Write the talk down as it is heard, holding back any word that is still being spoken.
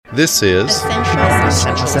This is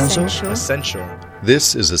Essential.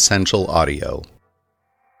 This is Essential Audio.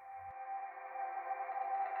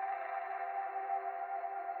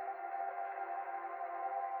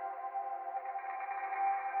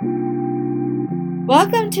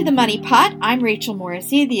 Welcome to The Money Pot. I'm Rachel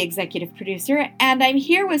Morrissey, the executive producer, and I'm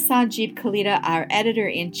here with Sanjeev Kalita, our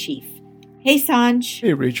editor-in-chief. Hey, Sanj.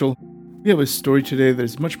 Hey, Rachel. We have a story today that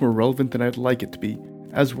is much more relevant than I'd like it to be,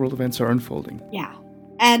 as world events are unfolding. Yeah.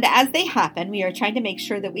 And as they happen, we are trying to make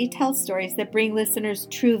sure that we tell stories that bring listeners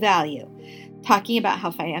true value. Talking about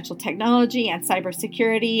how financial technology and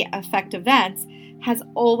cybersecurity affect events has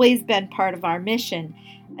always been part of our mission,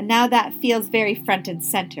 and now that feels very front and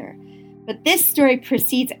center. But this story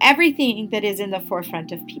precedes everything that is in the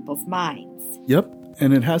forefront of people's minds. Yep,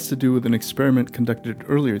 and it has to do with an experiment conducted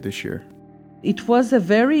earlier this year. It was a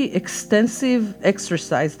very extensive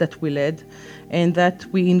exercise that we led, and that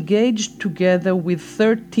we engaged together with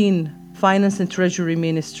 13 finance and treasury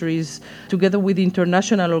ministries, together with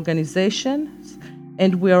international organizations,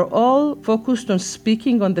 and we are all focused on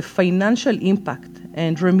speaking on the financial impact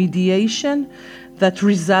and remediation that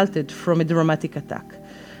resulted from a dramatic attack.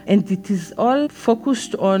 And it is all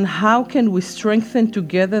focused on how can we strengthen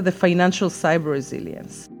together the financial cyber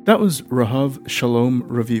resilience. That was Rahav Shalom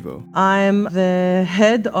Ravivo. I'm the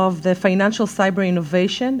head of the Financial Cyber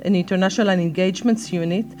Innovation and International Engagements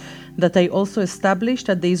Unit that I also established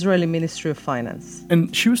at the Israeli Ministry of Finance.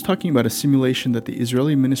 And she was talking about a simulation that the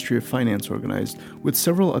Israeli Ministry of Finance organized with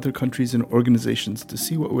several other countries and organizations to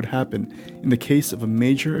see what would happen in the case of a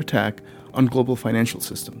major attack on global financial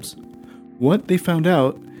systems. What they found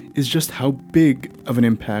out is just how big of an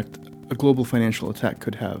impact a global financial attack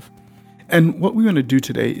could have. And what we want to do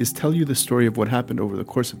today is tell you the story of what happened over the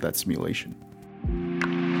course of that simulation.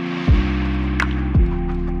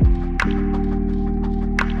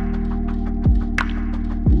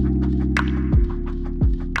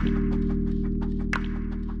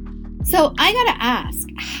 So I gotta ask,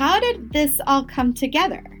 how did this all come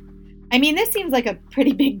together? I mean, this seems like a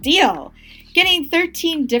pretty big deal. Getting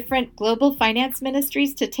 13 different global finance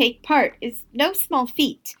ministries to take part is no small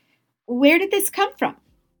feat. Where did this come from?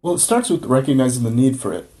 Well, it starts with recognizing the need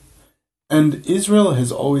for it. And Israel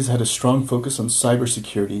has always had a strong focus on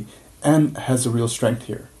cybersecurity and has a real strength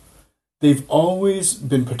here. They've always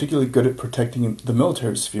been particularly good at protecting the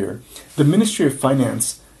military sphere. The Ministry of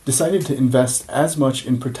Finance decided to invest as much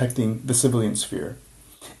in protecting the civilian sphere.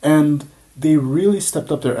 And they really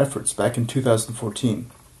stepped up their efforts back in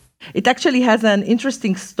 2014. It actually has an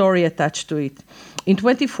interesting story attached to it. In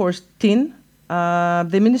 2014,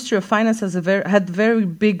 the Ministry of Finance had very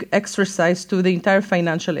big exercise to the entire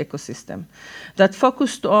financial ecosystem that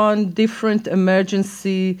focused on different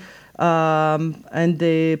emergency and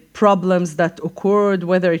the problems that occurred,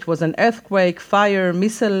 whether it was an earthquake, fire,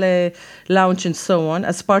 missile launch, and so on,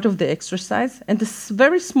 as part of the exercise. And this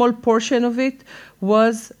very small portion of it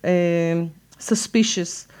was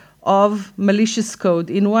suspicious of malicious code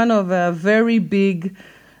in one of a very big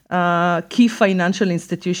key financial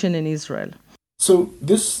institution in Israel. So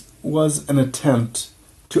this was an attempt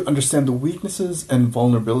to understand the weaknesses and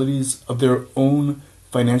vulnerabilities of their own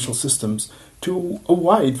financial systems to a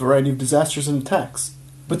wide variety of disasters and attacks.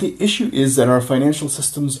 But the issue is that our financial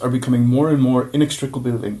systems are becoming more and more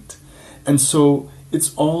inextricably linked. And so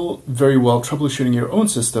it's all very well troubleshooting your own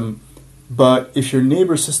system, but if your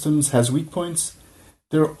neighbor's systems has weak points,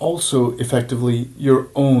 they're also effectively your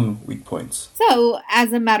own weak points. So,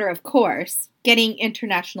 as a matter of course, getting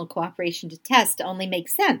international cooperation to test only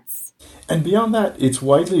makes sense. And beyond that, it's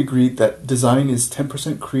widely agreed that design is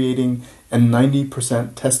 10% creating and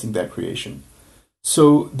 90% testing that creation.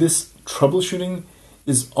 So this troubleshooting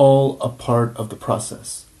is all a part of the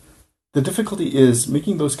process. The difficulty is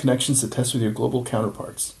making those connections to test with your global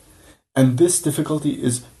counterparts. And this difficulty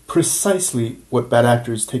is precisely what bad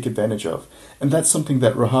actors take advantage of. And that's something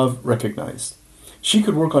that Rahav recognized. She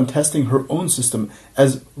could work on testing her own system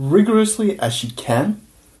as rigorously as she can,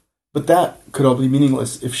 but that could all be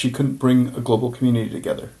meaningless if she couldn't bring a global community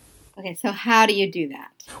together. Okay, so how do you do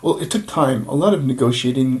that? Well, it took time, a lot of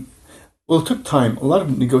negotiation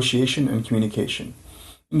and communication.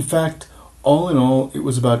 In fact, all in all, it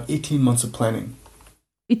was about 18 months of planning.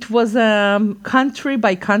 It was a country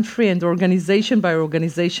by country and organization by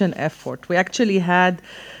organization effort. We actually had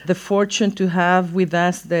the fortune to have with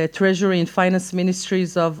us the Treasury and Finance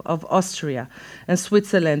Ministries of Austria and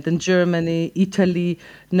Switzerland and Germany, Italy,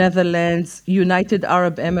 Netherlands, United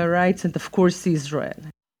Arab Emirates, and of course Israel.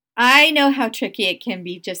 I know how tricky it can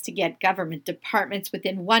be just to get government departments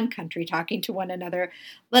within one country talking to one another,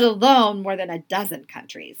 let alone more than a dozen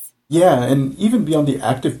countries. Yeah, and even beyond the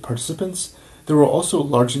active participants, there were also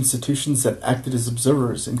large institutions that acted as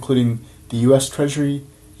observers, including the US Treasury,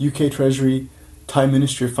 UK Treasury, Thai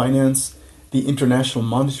Ministry of Finance, the International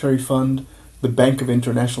Monetary Fund, the Bank of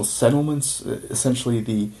International Settlements, essentially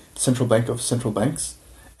the central bank of central banks,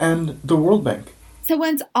 and the World Bank. So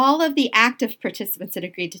once all of the active participants had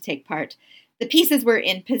agreed to take part, the pieces were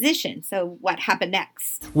in position. So what happened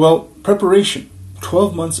next? Well, preparation.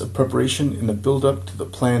 12 months of preparation in the build-up to the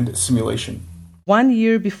planned simulation. 1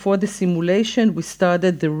 year before the simulation, we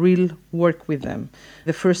started the real work with them.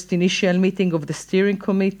 The first initial meeting of the steering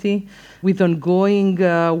committee with ongoing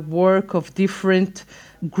work of different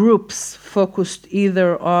groups focused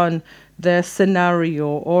either on the scenario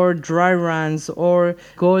or dry runs or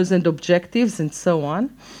goals and objectives and so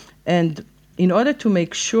on. And in order to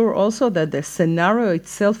make sure also that the scenario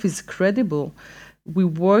itself is credible, we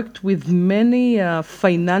worked with many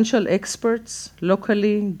financial experts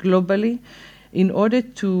locally, globally, in order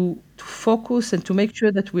to focus and to make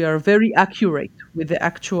sure that we are very accurate with the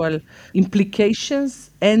actual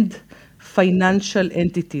implications and financial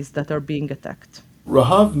entities that are being attacked.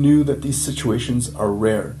 Rahav knew that these situations are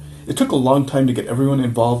rare. It took a long time to get everyone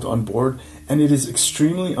involved on board, and it is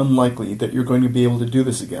extremely unlikely that you're going to be able to do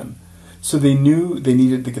this again. So they knew they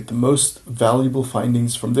needed to get the most valuable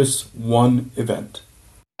findings from this one event.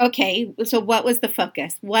 Okay, so what was the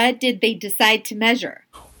focus? What did they decide to measure?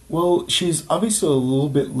 Well, she's obviously a little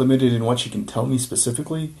bit limited in what she can tell me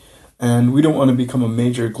specifically, and we don't want to become a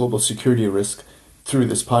major global security risk through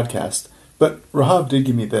this podcast. But Rahav did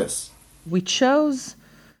give me this. We chose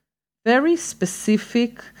very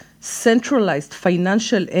specific, centralized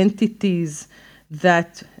financial entities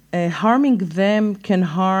that harming them can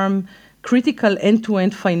harm critical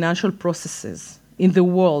end-to-end financial processes in the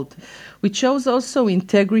world. We chose also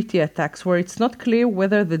integrity attacks, where it's not clear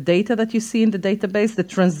whether the data that you see in the database, the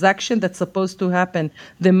transaction that's supposed to happen,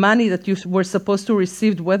 the money that you were supposed to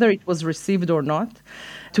receive, whether it was received or not,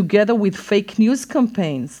 together with fake news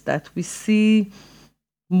campaigns that we see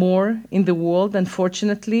more in the world,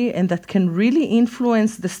 unfortunately, and that can really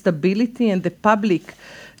influence the stability and the public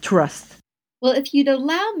trust. Well, if you'd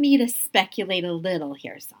allow me to speculate a little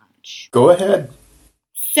here, Sanj. Go ahead.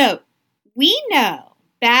 So, we know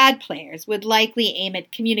bad players would likely aim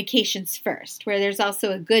at communications first, where there's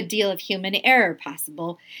also a good deal of human error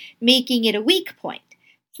possible, making it a weak point.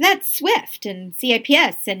 So that's SWIFT and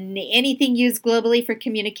CIPS and anything used globally for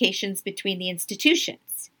communications between the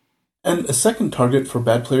institutions. And a second target for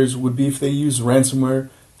bad players would be if they use ransomware,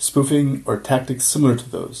 spoofing, or tactics similar to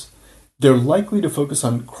those. They're likely to focus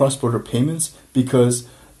on cross-border payments because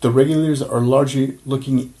the regulators are largely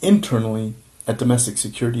looking internally at domestic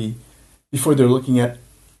security before they're looking at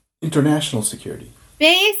international security.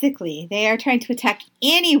 Basically, they are trying to attack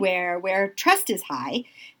anywhere where trust is high,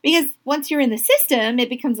 because once you're in the system, it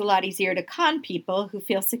becomes a lot easier to con people who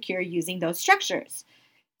feel secure using those structures.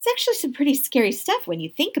 It's actually some pretty scary stuff when you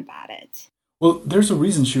think about it. Well, there's a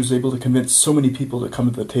reason she was able to convince so many people to come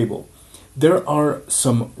to the table. There are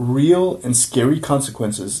some real and scary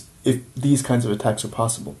consequences if these kinds of attacks are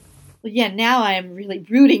possible. Well, yeah, now I'm really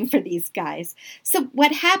rooting for these guys. So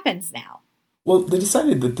what happens now? Well, they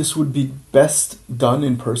decided that this would be best done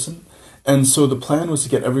in person, and so the plan was to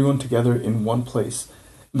get everyone together in one place.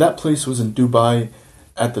 That place was in Dubai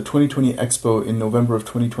at the 2020 Expo in November of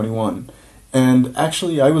 2021, and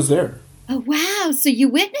actually I was there. Oh, wow, so you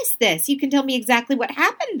witnessed this. You can tell me exactly what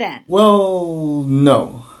happened then. Well,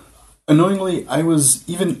 no. Annoyingly, I was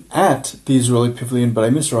even at the Israeli Pavilion, but I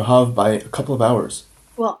missed Rahav by a couple of hours.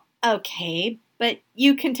 Well, okay, but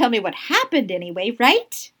you can tell me what happened anyway,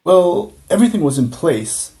 right? Well, everything was in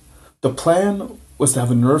place. The plan was to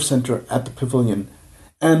have a nerve center at the pavilion,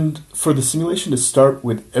 and for the simulation to start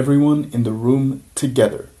with everyone in the room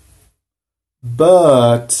together.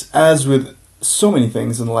 But, as with so many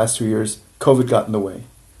things in the last 2 years, COVID got in the way.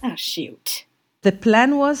 Oh, shoot. The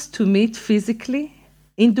plan was to meet physically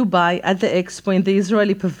in Dubai at the expo in the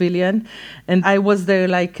Israeli pavilion. And I was there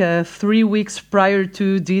like 3 weeks prior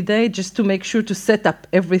to D-Day just to make sure to set up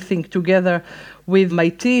everything together with my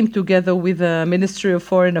team, together with the Ministry of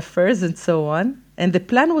Foreign Affairs and so on. And the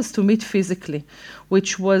plan was to meet physically,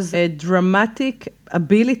 which was a dramatic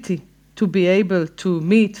ability to be able to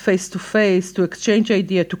meet face-to-face, to exchange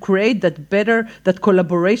ideas, to create that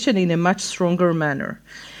collaboration in a much stronger manner.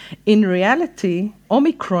 In reality,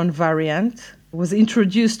 Omicron variant was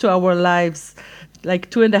introduced to our lives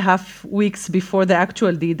like 2.5 weeks before the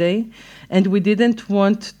actual D-Day, and we didn't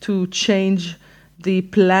want to change the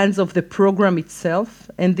plans of the program itself,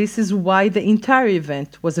 and this is why the entire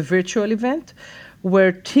event was a virtual event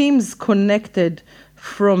where teams connected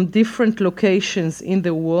from different locations in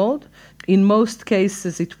the world In most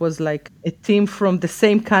cases, it was like a team from the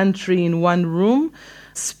same country in one room,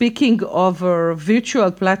 speaking over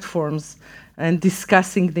virtual platforms and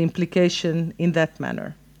discussing the implication in that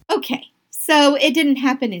manner. Okay, so it didn't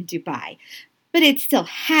happen in Dubai, but it still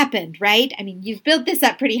happened, right? I mean, you've built this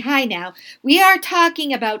up pretty high now. We are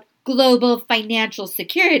talking about global financial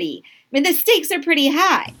security. I mean, the stakes are pretty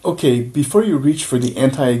high. Okay, before you reach for the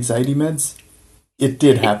anti-anxiety meds, it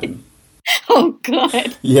did happen. Oh,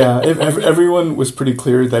 God. Yeah, everyone was pretty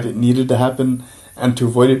clear that it needed to happen, and to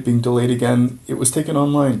avoid it being delayed again, it was taken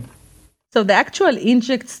online. So the actual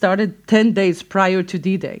inject started 10 days prior to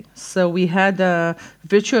D-Day. So we had a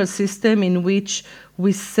virtual system in which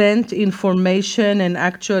we sent information and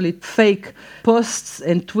actually fake posts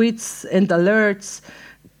and tweets and alerts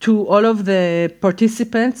to all of the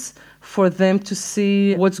participants for them to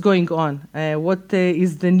see what's going on, what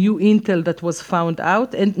is the new intel that was found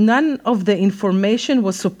out. And none of the information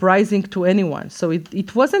was surprising to anyone. So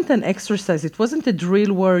it wasn't an exercise. It wasn't a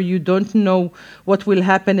drill where you don't know what will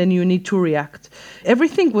happen and you need to react.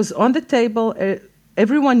 Everything was on the table.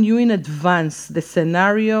 Everyone knew in advance the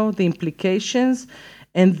scenario, the implications,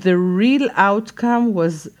 and the real outcome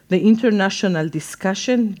was the international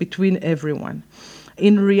discussion between everyone.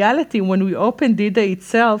 In reality, when we opened D-Day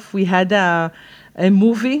itself, we had a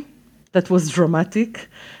movie that was dramatic,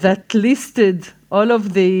 that listed all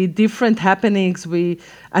of the different happenings. We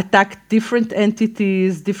attacked different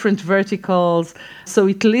entities, different verticals. So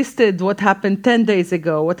it listed what happened 10 days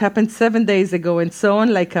ago, what happened 7 days ago, and so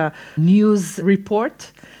on, like a news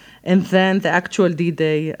report. And then the actual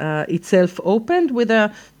D-Day itself opened with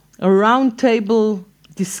a roundtable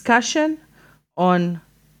discussion on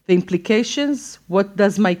the implications. What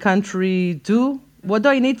does my country do? What do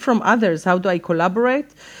I need from others? How do I collaborate?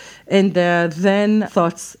 And then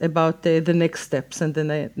thoughts about the next steps and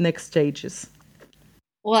the next stages.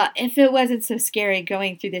 Well, if it wasn't so scary,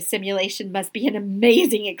 going through this simulation must be an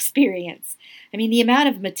amazing experience. I mean, the amount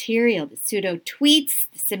of material, the pseudo tweets,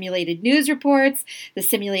 the simulated news reports, the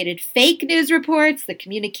simulated fake news reports, the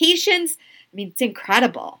communications, I mean, it's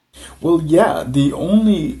incredible. Well, yeah, the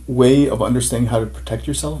only way of understanding how to protect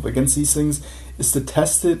yourself against these things is to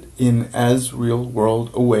test it in as real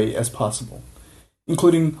world a way as possible,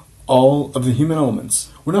 including all of the human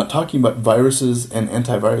elements. We're not talking about viruses and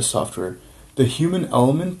antivirus software. The human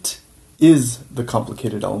element is the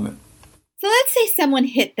complicated element. So let's say someone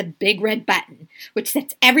hit the big red button, which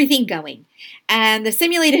sets everything going, and the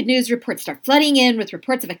simulated news reports start flooding in with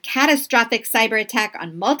reports of a catastrophic cyber attack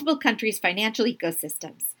on multiple countries' financial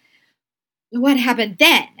ecosystems. What happened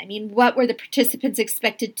then? I mean, what were the participants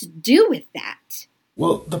expected to do with that?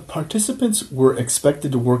 Well, the participants were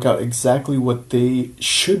expected to work out exactly what they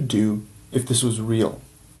should do if this was real.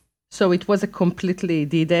 So it was a completely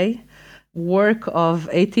D-Day. Work of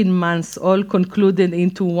 18 months all concluded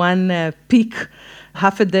into one peak,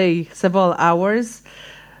 half a day, several hours,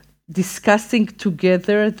 discussing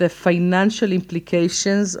together the financial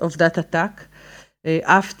implications of that attack.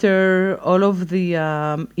 After all of the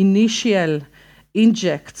initial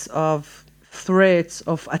injects of threats,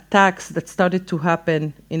 of attacks that started to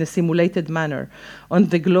happen in a simulated manner on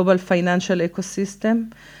the global financial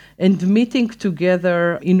ecosystem, and meeting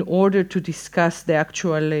together in order to discuss the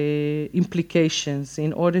actual implications,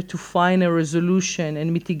 in order to find a resolution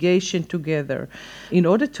and mitigation together, in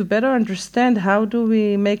order to better understand how do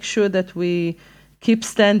we make sure that we keep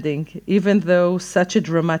standing, even though such a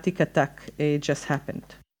dramatic attack just happened.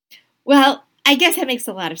 Well, I guess that makes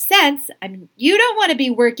a lot of sense. I mean, you don't want to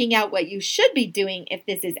be working out what you should be doing if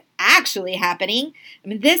this is actually happening. I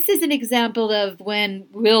mean, this is an example of when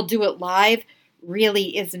we'll do it live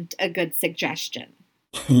really isn't a good suggestion.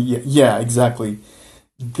 Yeah, exactly.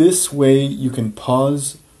 This way you can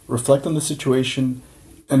pause, reflect on the situation,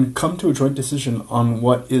 and come to a joint decision on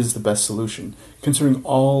what is the best solution, considering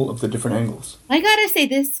all of the different angles. I gotta say,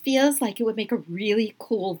 this feels like it would make a really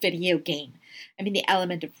cool video game. I mean, the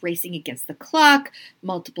element of racing against the clock,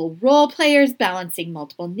 multiple role players balancing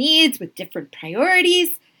multiple needs with different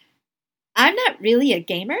priorities. I'm not really a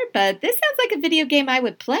gamer, but this sounds like a video game I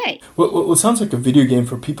would play. Well, it sounds like a video game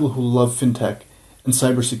for people who love fintech and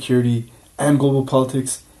cybersecurity and global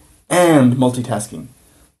politics and multitasking.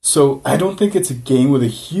 So I don't think it's a game with a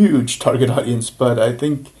huge target audience, but I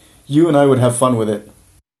think you and I would have fun with it.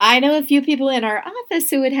 I know a few people in our office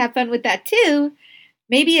who would have fun with that too.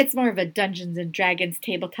 Maybe it's more of a Dungeons & Dragons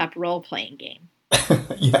tabletop role-playing game.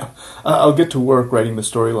 Yeah, I'll get to work writing the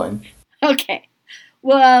storyline. Okay,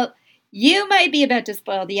 well, you might be about to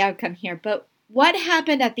spoil the outcome here, but what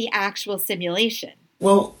happened at the actual simulation?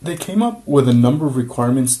 Well, they came up with a number of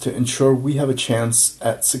requirements to ensure we have a chance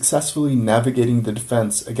at successfully navigating the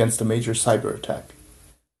defense against a major cyber attack.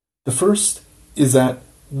 The first is that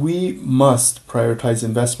we must prioritize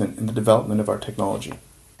investment in the development of our technology.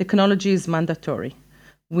 Technology is mandatory.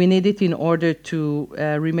 We need it in order to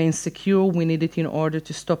remain secure. We need it in order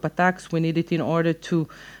to stop attacks. We need it in order to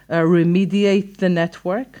remediate the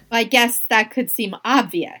network. I guess that could seem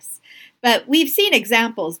obvious, but we've seen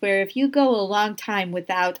examples where if you go a long time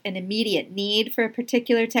without an immediate need for a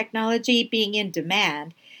particular technology being in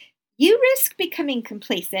demand, you risk becoming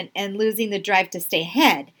complacent and losing the drive to stay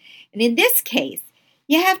ahead. And in this case,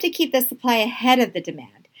 you have to keep the supply ahead of the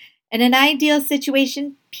demand. In an ideal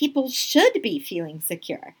situation, people should be feeling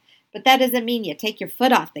secure, but that doesn't mean you take your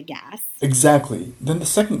foot off the gas. Exactly. Then the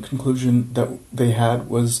second conclusion that they had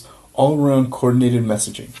was all around coordinated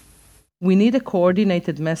messaging. We need a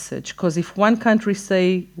coordinated message, because if one country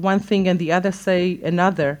say one thing and the other say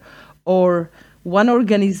another, or one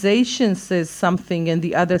organization says something and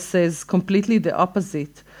the other says completely the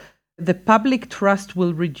opposite, the public trust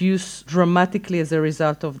will reduce dramatically as a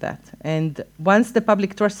result of that. And once the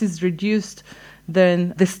public trust is reduced,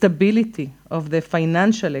 then the stability of the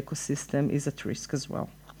financial ecosystem is at risk as well.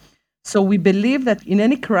 So we believe that in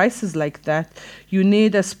any crisis like that, you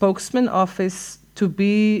need a spokesman office to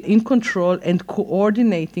be in control and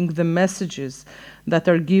coordinating the messages that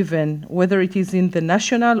are given, whether it is in the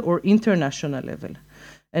national or international level.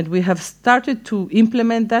 And we have started to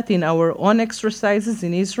implement that in our own exercises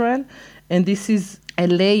in Israel. And this is a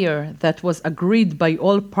layer that was agreed by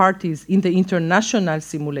all parties in the international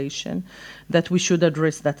simulation that we should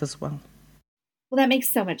address that as well. Well, that makes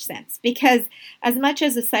so much sense, because as much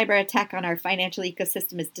as a cyber attack on our financial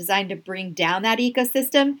ecosystem is designed to bring down that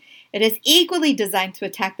ecosystem, it is equally designed to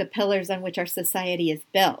attack the pillars on which our society is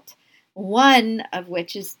built, one of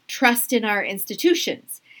which is trust in our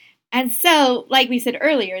institutions. And so, like we said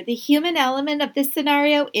earlier, the human element of this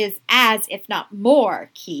scenario is as, if not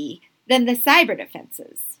more, key than the cyber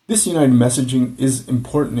defenses. This united messaging is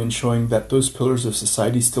important in showing that those pillars of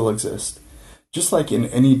society still exist. Just like in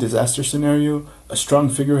any disaster scenario, a strong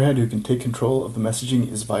figurehead who can take control of the messaging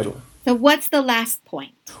is vital. So what's the last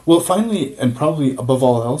point? Well, finally, and probably above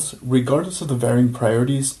all else, regardless of the varying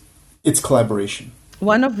priorities, it's collaboration.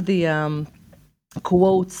 One of the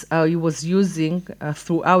quotes I was using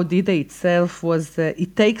throughout D-Day itself was,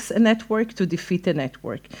 it takes a network to defeat a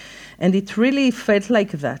network. And it really felt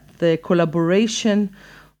like that, the collaboration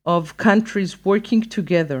of countries working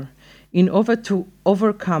together in order to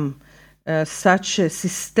overcome such a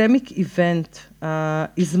systemic event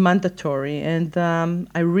is mandatory. And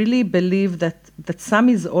I really believe that sum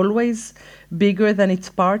is always bigger than its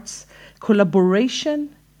parts.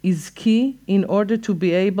 Collaboration is key in order to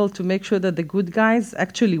be able to make sure that the good guys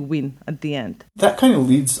actually win at the end. That kind of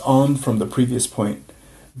leads on from the previous point.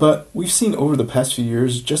 But we've seen over the past few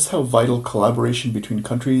years just how vital collaboration between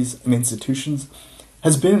countries and institutions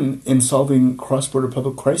has been in solving cross-border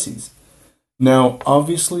public crises. Now,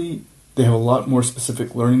 obviously, they have a lot more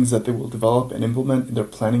specific learnings that they will develop and implement in their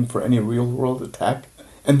planning for any real-world attack.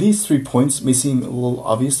 And these 3 points may seem a little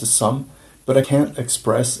obvious to some, but I can't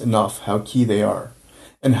express enough how key they are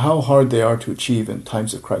and how hard they are to achieve in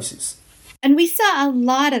times of crisis. And we saw a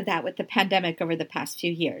lot of that with the pandemic over the past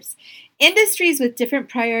few years. Industries with different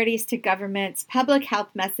priorities to governments, public health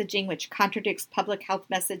messaging, which contradicts public health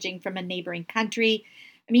messaging from a neighboring country.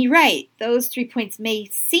 I mean, right, those 3 points may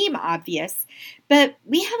seem obvious, but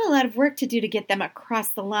we have a lot of work to do to get them across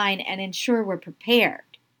the line and ensure we're prepared.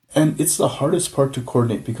 And it's the hardest part to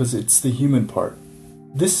coordinate because it's the human part.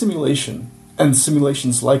 This simulation, and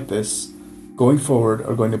simulations like this, going forward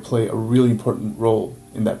are going to play a really important role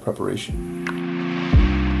in that preparation.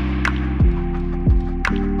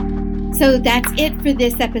 So that's it for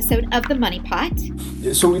this episode of The Money Pot.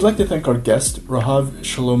 So we'd like to thank our guest, Rahav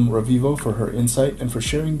Shalom Ravivo, for her insight and for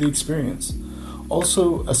sharing the experience.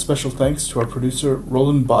 Also, a special thanks to our producer,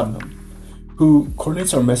 Roland Bodnam, who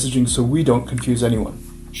coordinates our messaging so we don't confuse anyone.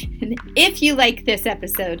 And if you like this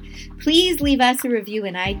episode, please leave us a review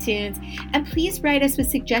in iTunes, and please write us with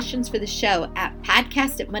suggestions for the show at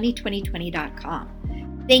podcast@money2020.com.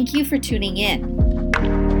 Thank you for tuning in.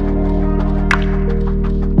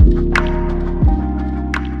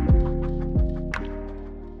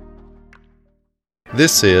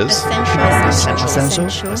 This is Essential.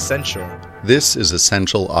 This is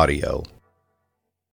Essential Audio.